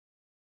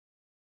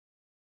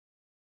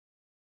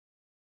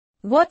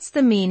What's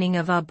the meaning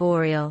of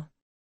arboreal?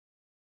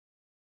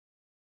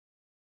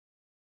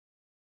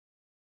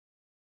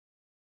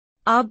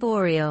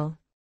 Arboreal.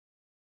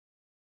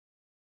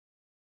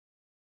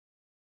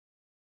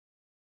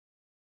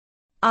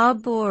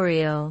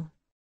 Arboreal.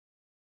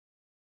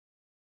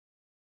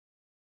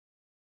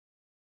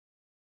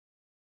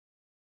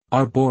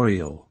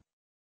 Arboreal.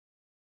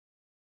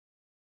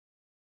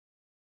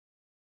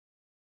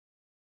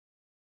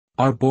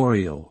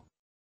 Arboreal.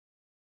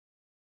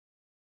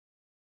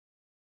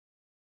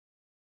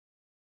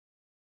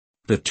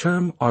 The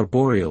term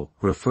arboreal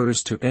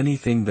refers to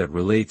anything that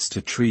relates to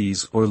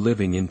trees or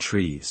living in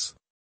trees.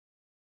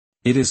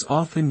 It is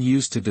often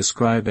used to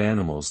describe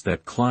animals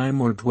that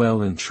climb or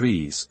dwell in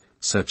trees,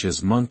 such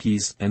as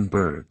monkeys and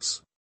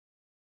birds.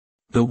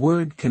 The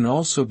word can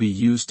also be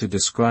used to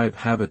describe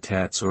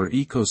habitats or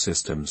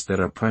ecosystems that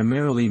are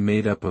primarily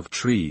made up of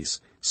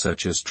trees,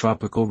 such as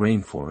tropical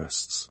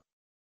rainforests.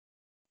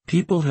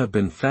 People have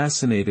been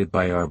fascinated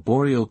by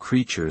arboreal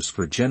creatures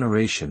for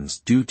generations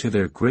due to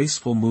their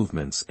graceful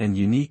movements and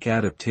unique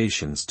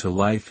adaptations to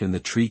life in the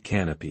tree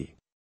canopy.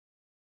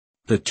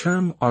 The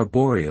term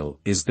arboreal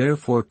is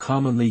therefore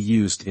commonly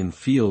used in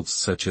fields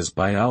such as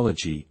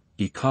biology,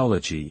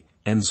 ecology,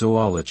 and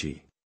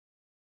zoology.